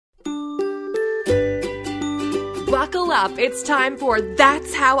Buckle up. It's time for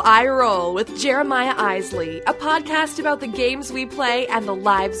That's How I Roll with Jeremiah Isley, a podcast about the games we play and the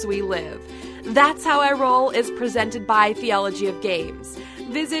lives we live. That's How I Roll is presented by Theology of Games.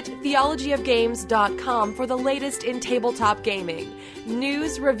 Visit theologyofgames.com for the latest in tabletop gaming,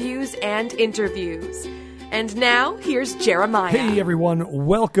 news, reviews, and interviews. And now, here's Jeremiah. Hey everyone,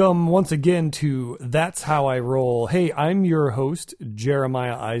 welcome once again to That's How I Roll. Hey, I'm your host,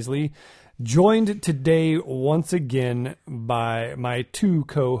 Jeremiah Isley, joined today once again by my two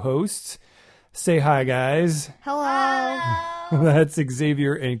co-hosts. Say hi, guys. Hello. That's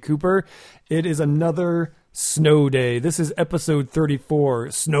Xavier and Cooper. It is another snow day. This is episode 34,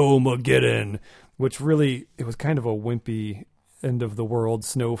 Snowmageddon, which really, it was kind of a wimpy end of the world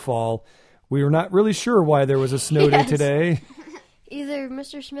snowfall. We were not really sure why there was a snow day today. Either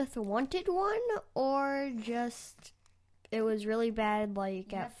Mr. Smith wanted one or just it was really bad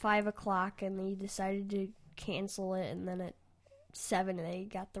at 5 o'clock and they decided to cancel it, and then at 7 they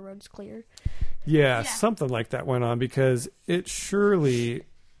got the roads clear. Yeah, something like that went on because it surely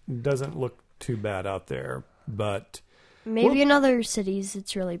doesn't look too bad out there. But maybe in other cities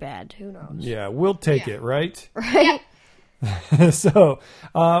it's really bad. Who knows? Yeah, we'll take it, right? Right? So,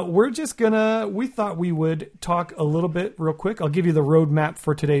 we thought we would talk a little bit real quick. I'll give you the roadmap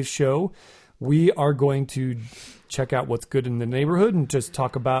for today's show. We are going to check out what's good in the neighborhood and just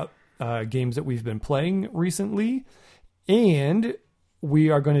talk about games that we've been playing recently. And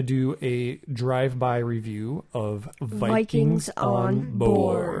we are going to do a drive-by review of Vikings on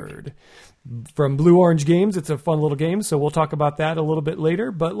Board. From Blue Orange Games. It's a fun little game, so we'll talk about that a little bit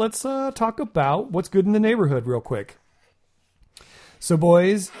later. But let's talk about what's good in the neighborhood real quick. So,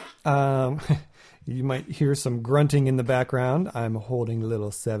 boys, you might hear some grunting in the background. I'm holding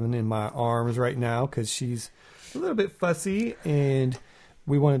little Seven in my arms right now because she's a little bit fussy, and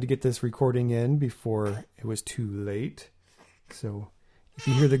we wanted to get this recording in before it was too late. So, if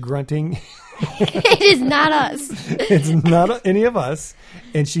you hear the grunting, It is not us. it's not any of us,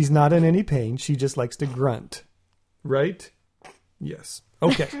 and she's not in any pain. She just likes to grunt. Right? Yes.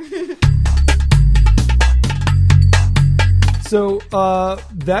 Okay. So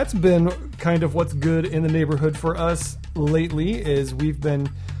that's been kind of what's good in the neighborhood for us lately is we've been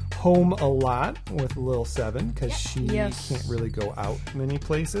home a lot with little Seven because she can't really go out many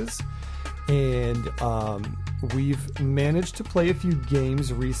places. And we've managed to play a few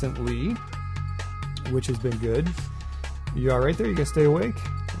games recently, which has been good. You all right there? You guys stay awake?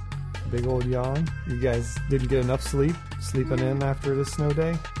 Big old yawn. You guys didn't get enough sleep, sleeping in after the snow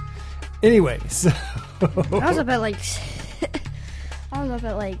day? Anyway, so... I was up at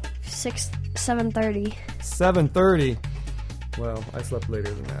 7:30. 7:30. Well, I slept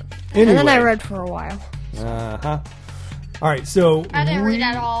later than that. And then I read for a while. Uh-huh. All right, so I didn't read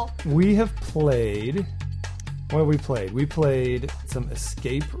at all. We have played... What have we played? We played some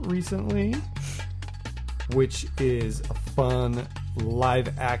Escape recently, which is a fun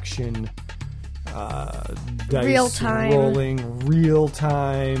live-action dice Real-time. rolling,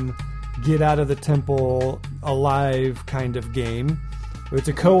 real-time, get out of the temple, alive kind of game. It's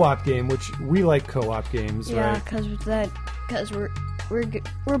a co-op game, which we like co-op games, Yeah, right? because we're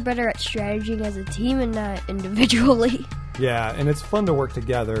better at strategy as a team and not individually. Yeah, and it's fun to work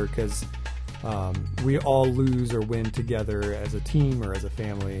together because we all lose or win together as a team or as a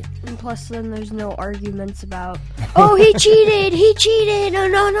family. And plus, then there's no arguments about, oh, he cheated, no,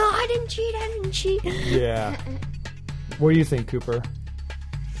 I didn't cheat. Yeah. What do you think, Cooper?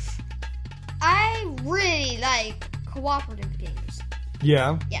 I really like cooperative games.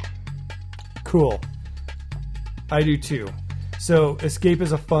 Yeah? Yeah. Cool. I do too. So, Escape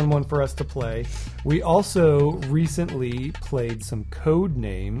is a fun one for us to play. We also recently played some Code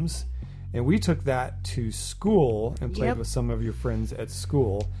Names, and we took that to school and played with some of your friends at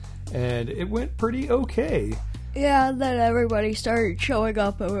school, and it went pretty okay. Yeah, and then everybody started showing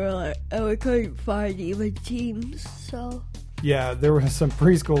up, and we couldn't find even teams, so... Yeah, there were some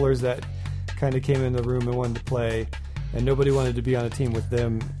preschoolers that kind of came in the room and wanted to play, and nobody wanted to be on a team with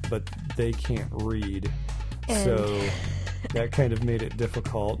them, but they can't read. So that kind of made it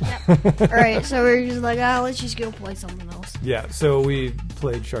difficult. Alright, so we're just like, let's just go play something else. Yeah, so we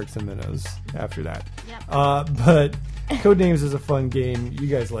played Sharks and Minnows after that. Yep. But Codenames is a fun game. You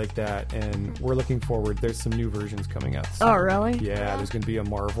guys like that, and we're looking forward. There's some new versions coming out soon. Oh, really? Yeah, there's going to be a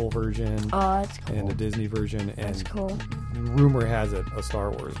Marvel version Oh, that's cool. and a Disney version, and That's cool. rumor has it a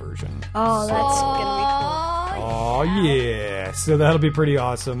Star Wars version. Oh, that's gonna Oh, yeah. So that'll be pretty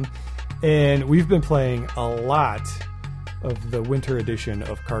awesome. And we've been playing a lot of the winter edition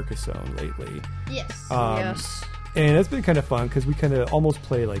of Carcassonne lately. Yes. be cool. Yes. And it's been kind of fun because we kind of almost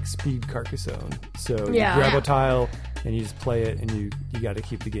play like speed Carcassonne. So you Yeah. grab a tile, and you just play it, and you got to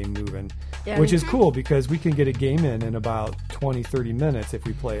keep the game moving, Yeah. which is cool because we can get a game in about 20-30 minutes if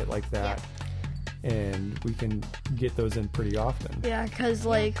we play it like that, and we can get those in pretty often. Yeah, because,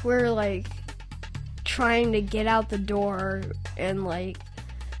 like, we're, like, trying to get out the door, and, like,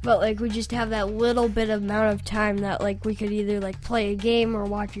 but, like, we just have that little bit of amount of time that, like, we could either, like, play a game or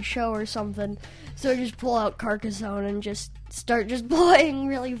watch a show or something. So we just pull out Carcassonne and just start just playing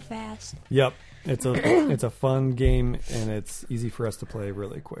really fast. Yep. It's a fun game, and it's easy for us to play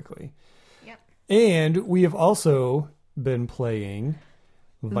really quickly. Yep. And we have also been playing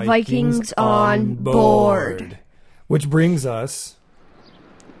Vikings on Board. Which brings us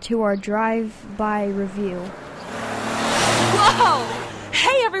To our drive-by review. Whoa!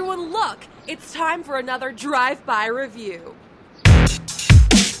 Hey everyone, look! It's time for another drive-by review.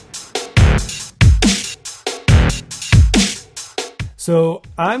 So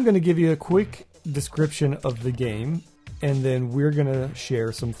I'm going to give you a quick description of the game, and then we're going to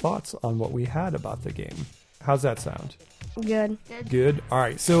share some thoughts on what we had about the game. How's that sound? Good. Good. All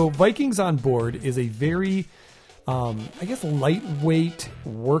right. So Vikings on Board is a very, I guess, lightweight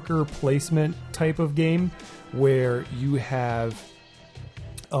worker placement type of game where you have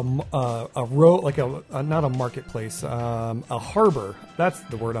a row, like not a marketplace, a harbor. That's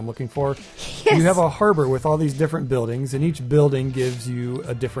the word I'm looking for. Yes. You have a harbor with all these different buildings, and each building gives you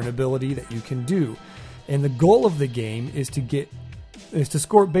a different ability that you can do. And the goal of the game is to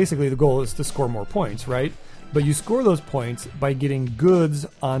score. Basically, the goal is to score more points, right? But you score those points by getting goods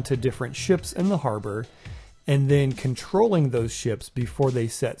onto different ships in the harbor, and then controlling those ships before they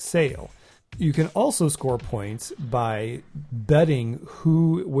set sail. You can also score points by betting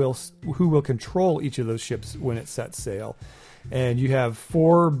who will control each of those ships when it sets sail. And you have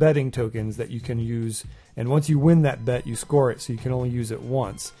 4 betting tokens that you can use, and once you win that bet, you score it, so you can only use it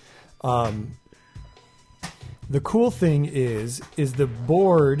once. The cool thing is the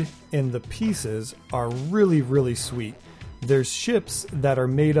board and the pieces are really, really sweet. There's ships that are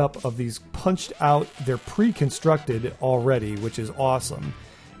made up of these punched out, they're pre-constructed already, which is awesome.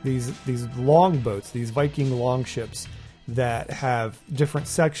 These longboats, these Viking longships that have different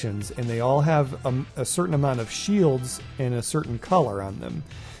sections, and they all have a certain amount of shields and a certain color on them.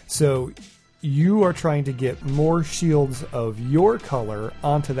 So you are trying to get more shields of your color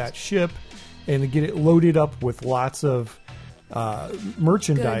onto that ship and to get it loaded up with lots of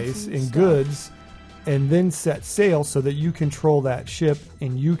merchandise and goods, and then set sail so that you control that ship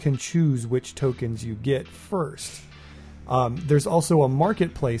and you can choose which tokens you get first. There's also a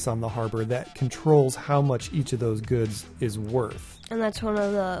marketplace on the harbor that controls how much each of those goods is worth. And that's one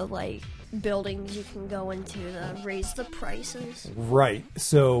of the, like, buildings you can go into to raise the prices. Right.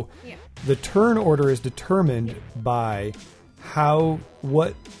 So the turn order is determined by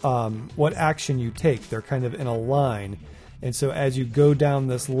what action you take. They're kind of in a line. And so as you go down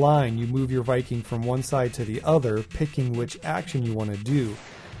this line, you move your Viking from one side to the other, picking which action you want to do.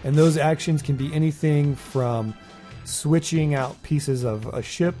 And those actions can be anything from switching out pieces of a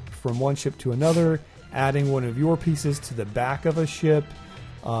ship from one ship to another, adding one of your pieces to the back of a ship.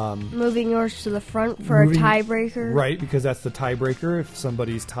 Moving yours to the front for a tiebreaker. Right, because that's the tiebreaker. If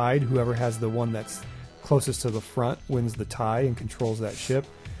somebody's tied, whoever has the one that's closest to the front wins the tie and controls that ship.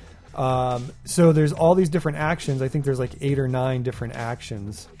 So there's all these different actions. I think there's like 8 or 9 different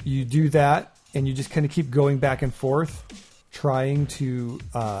actions. You do that, and you just kind of keep going back and forth, trying to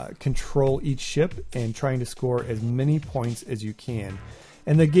control each ship and trying to score as many points as you can.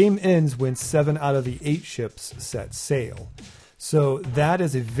 And the game ends when 7 out of the 8 ships set sail. So that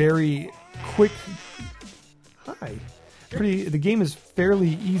is a very quick... The game is fairly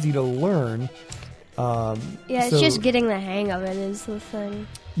easy to learn. It's just getting the hang of it is the thing.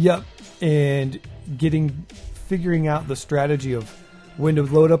 Yep, and figuring out the strategy of when to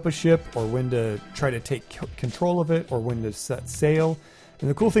load up a ship or when to try to take control of it or when to set sail. And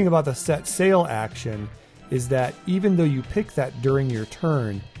the cool thing about the set sail action is that even though you pick that during your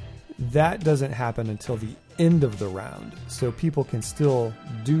turn, that doesn't happen until the end of the round. So people can still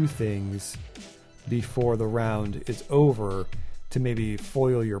do things before the round is over to maybe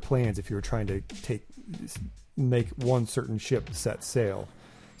foil your plans if you were trying to make one certain ship set sail.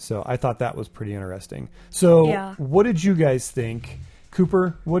 So I thought that was pretty interesting. So What did you guys think?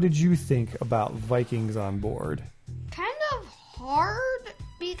 Cooper, what did you think about Vikings on Board? Kind of hard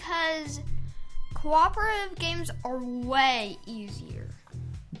because cooperative games are way easier.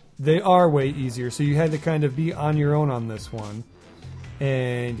 They are way easier, so you had to kind of be on your own on this one.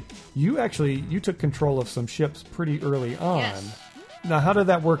 And you took control of some ships pretty early on. Yes. Now, how did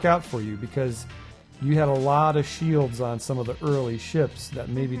that work out for you? Because you had a lot of shields on some of the early ships that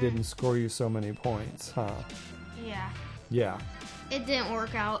maybe didn't score you so many points, huh? Yeah. Yeah. It didn't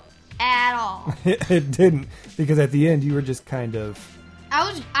work out at all. It didn't, because at the end you were just kind of...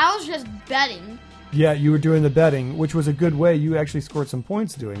 I was just betting. Yeah, you were doing the betting, which was a good way. You actually scored some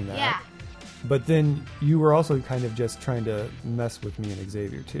points doing that. Yeah. But then you were also kind of just trying to mess with me and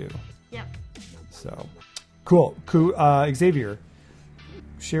Xavier too. Yep. So, cool. Xavier,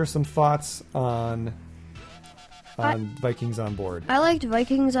 share some thoughts on Vikings on Board. I liked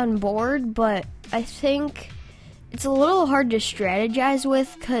Vikings on Board, but I think it's a little hard to strategize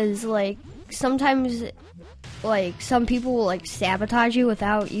with because, like, sometimes, like, some people will, like, sabotage you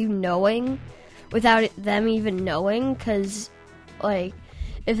without them even knowing, because, like,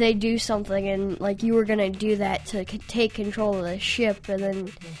 if they do something and, like, you were going to do that to take control of the ship, and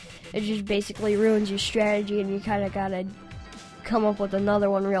then it just basically ruins your strategy, and you kind of got to come up with another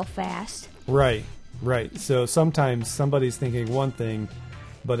one real fast. Right. So sometimes somebody's thinking one thing,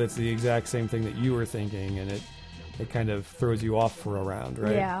 but it's the exact same thing that you were thinking, and it kind of throws you off for a round,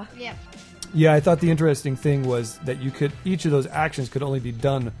 right? Yeah. Yep. Yeah, I thought the interesting thing was that each of those actions could only be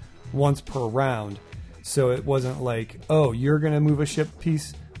done once per round. So it wasn't like, oh, you're going to move a ship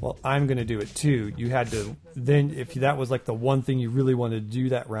piece, well, I'm going to do it too. You had to, then if that was like the one thing you really wanted to do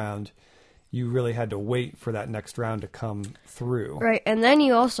that round, you really had to wait for that next round to come through. Right, and then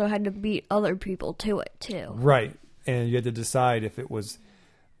you also had to beat other people to it too. Right, and you had to decide if it was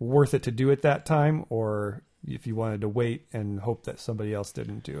worth it to do it that time, or if you wanted to wait and hope that somebody else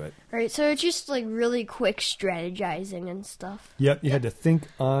didn't do it. Right, so it's just like really quick strategizing and stuff. Yep, you had to think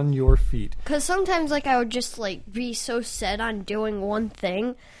on your feet. Because sometimes, like, I would just, like, be so set on doing one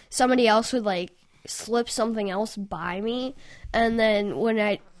thing, somebody else would, like, slip something else by me, and then when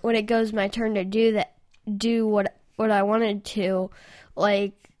it goes my turn to do what I wanted to,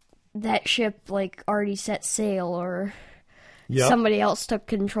 like, that ship, like, already set sail, or somebody else took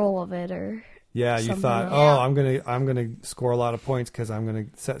control of it, or... Yeah, you thought, I'm gonna score a lot of points because I'm gonna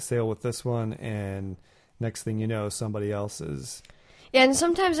set sail with this one, and next thing you know, somebody else is. Yeah, and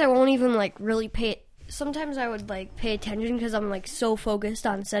sometimes I won't even like really pay. Sometimes I would like pay attention because I'm like so focused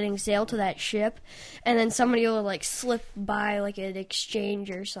on setting sail to that ship, and then somebody will like slip by like an exchange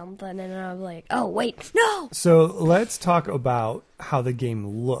or something, and I'm like, oh wait, no. So let's talk about how the game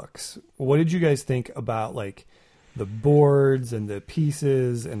looks. What did you guys think about like the boards and the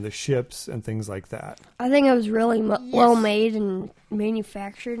pieces and the ships and things like that? I think it was really well made and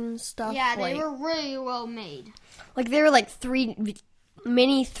manufactured and stuff. Yeah, they were really well made. Like they were like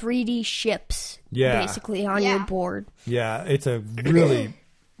mini 3D ships, basically on your board. Yeah, it's a really,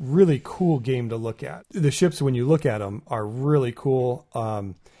 really cool game to look at. The ships, when you look at them, are really cool.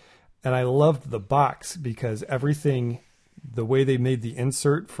 And I loved the box because everything, the way they made the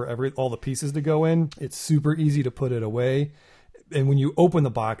insert for all the pieces to go in, it's super easy to put it away. And when you open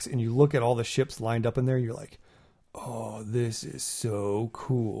the box and you look at all the ships lined up in there, you're like, oh, this is so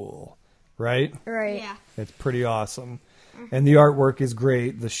cool. Right? Right. Yeah. It's pretty awesome. And the artwork is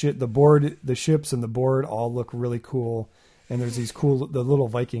great. The ships and the board all look really cool. And there's these the little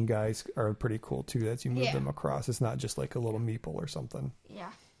Viking guys are pretty cool too as you move them across. It's not just like a little meeple or something.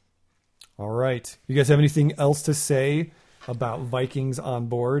 Yeah. All right. You guys have anything else to say about Vikings on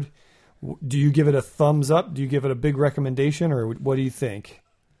Board? Do you give it a thumbs up? Do you give it a big recommendation, or what do you think?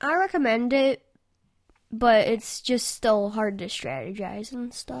 I recommend it, but it's just still hard to strategize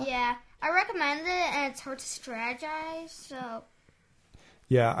and stuff. Yeah, I recommend it, and it's hard to strategize, so...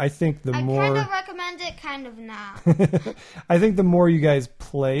 Yeah, I think I kind of recommend it, kind of not. I think the more you guys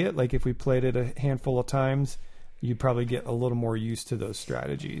play it, like if we played it a handful of times, you'd probably get a little more used to those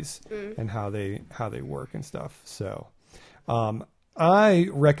strategies and how they work and stuff. So I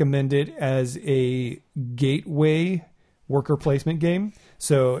recommend it as a gateway worker placement game.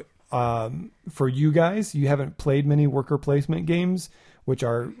 So for you guys, you haven't played many worker placement games, which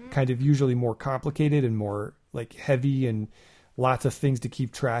are kind of usually more complicated and more like heavy and lots of things to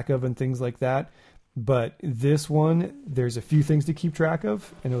keep track of and things like that. But this one, there's a few things to keep track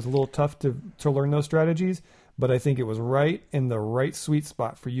of, and it was a little tough to learn those strategies. But I think it was right in the right sweet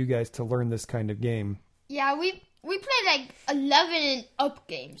spot for you guys to learn this kind of game. Yeah, we played like 11 and up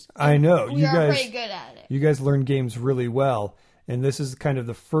games. I know. We are pretty good at it. You guys learn games really well. And this is kind of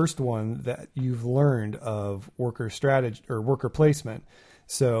the first one that you've learned of worker strategy or worker placement.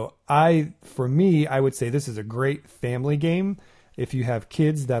 So for me, I would say this is a great family game. If you have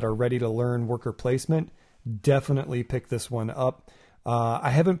kids that are ready to learn worker placement, definitely pick this one up. I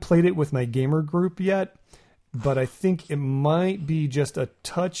haven't played it with my gamer group yet, but I think it might be just a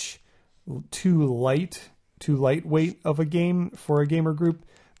touch too lightweight of a game for a gamer group.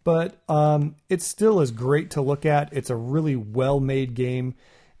 But it still is great to look at. It's a really well-made game,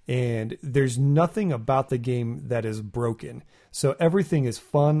 and there's nothing about the game that is broken. So everything is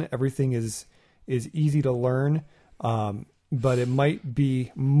fun. Everything is easy to learn, but it might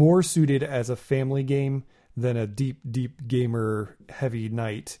be more suited as a family game than a deep gamer heavy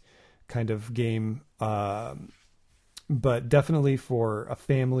night kind of game. But definitely for a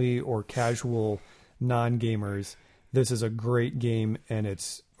family or casual non-gamers, this is a great game, and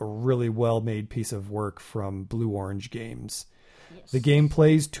it's a really well-made piece of work from Blue Orange Games. Yes. The game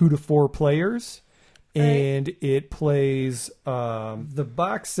plays 2 to 4 players, and it plays, the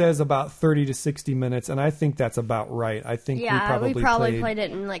box says about 30 to 60 minutes, and I think that's about right. I think we probably played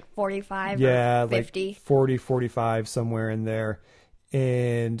it in like 45 or 50. Like 40, 45, somewhere in there.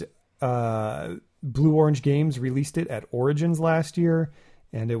 And Blue Orange Games released it at Origins last year,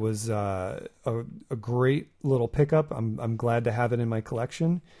 and it was a great little pickup. I'm glad to have it in my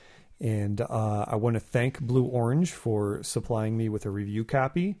collection, and I want to thank Blue Orange for supplying me with a review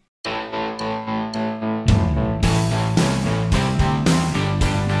copy.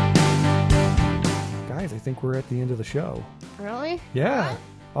 Guys, I think we're at the end of the show. Really? Yeah,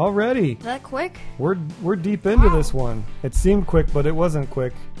 already. That quick? We're deep into this one. It seemed quick, but it wasn't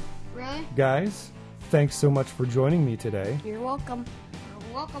quick. Really? Guys, thanks so much for joining me today. You're welcome.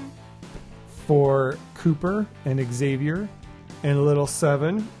 You're welcome. For Cooper and Xavier and little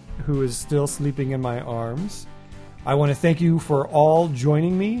Seven, who is still sleeping in my arms, I want to thank you for all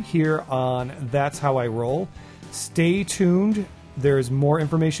joining me here on That's How I Roll. Stay tuned. There's more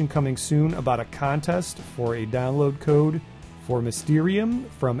information coming soon about a contest for a download code for Mysterium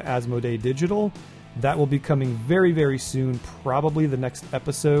from Asmodee Digital. That will be coming very, very soon, probably the next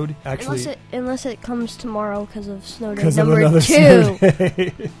episode. Actually, unless it comes tomorrow because of Snow Day because of number another 2. Snow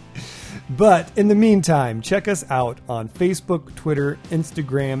Day. But in the meantime, check us out on Facebook, Twitter,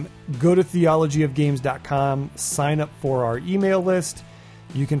 Instagram. Go to theologyofgames.com. Sign up for our email list.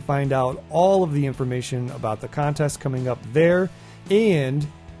 You can find out all of the information about the contest coming up there. And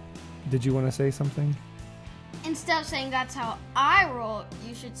did you want to say something? Instead of saying that's how I roll,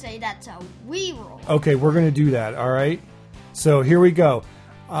 you should say that's how we roll. Okay, we're going to do that, all right? So here we go.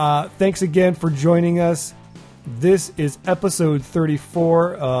 Thanks again for joining us. This is episode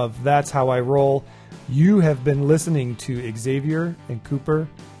 34 of That's How I Roll. You have been listening to Xavier and Cooper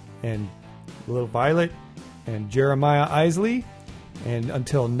and Little Violet and Jeremiah Isley. And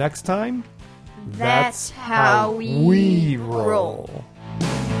until next time, that's how we roll.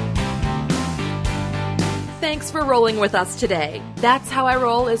 Thanks for rolling with us today. That's How I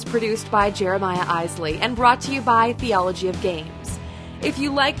Roll is produced by Jeremiah Isley and brought to you by Theology of Games. If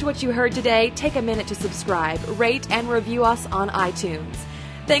you liked what you heard today, take a minute to subscribe, rate, and review us on iTunes.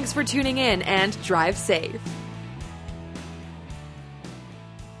 Thanks for tuning in, and drive safe.